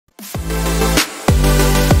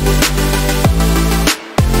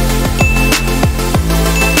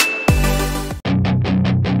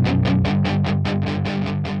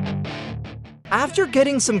After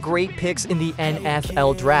getting some great picks in the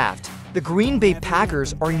NFL draft, the Green Bay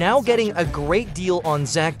Packers are now getting a great deal on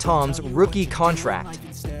Zach Tom's rookie contract.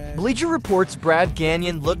 Bleacher reports Brad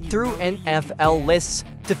Gagnon looked through NFL lists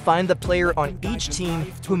to find the player on each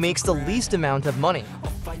team who makes the least amount of money.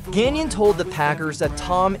 Gagnon told the Packers that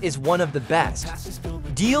Tom is one of the best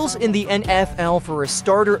deals in the NFL for a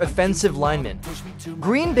starter offensive lineman.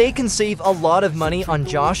 Green Bay can save a lot of money on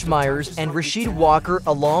Josh Myers and Rasheed Walker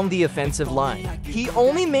along the offensive line. He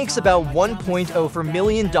only makes about $1.04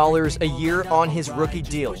 million a year on his rookie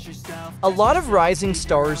deal. A lot of rising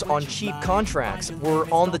stars on cheap contracts were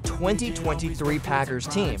on the 2023 Packers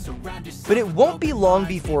team. But it won't be long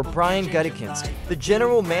before Brian Gutekunst, the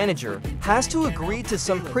general manager, has to agree to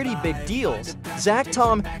some pretty big deals. Zach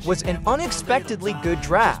Tom was an unexpectedly good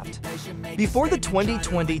draft. Before the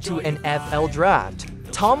 2022 NFL draft,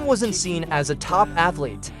 Tom wasn't seen as a top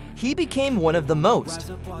athlete. He became one of the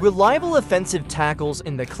most reliable offensive tackles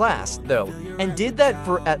in the class, though, and did that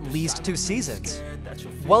for at least 2 seasons.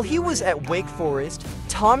 While he was at Wake Forest,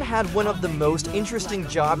 Tom had one of the most interesting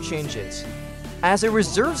job changes. As a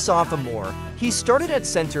reserve sophomore, he started at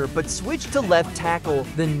center but switched to left tackle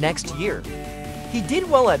the next year. He did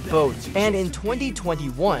well at both, and in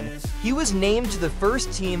 2021, he was named to the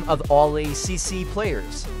first team of All-ACC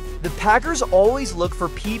players. The Packers always look for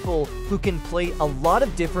people who can play a lot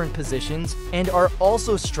of different positions and are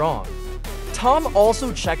also strong. Tom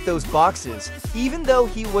also checked those boxes, even though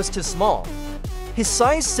he was too small. His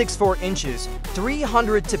size 6'4" inches,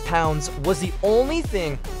 300 pounds was the only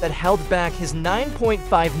thing that held back his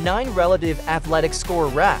 9.59 relative athletic score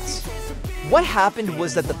RAS. What happened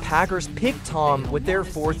was that the Packers picked Tom with their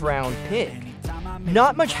 4th-round pick.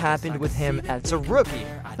 Not much happened with him as a rookie,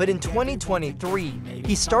 but in 2023,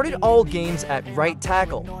 he started all games at right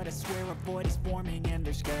tackle.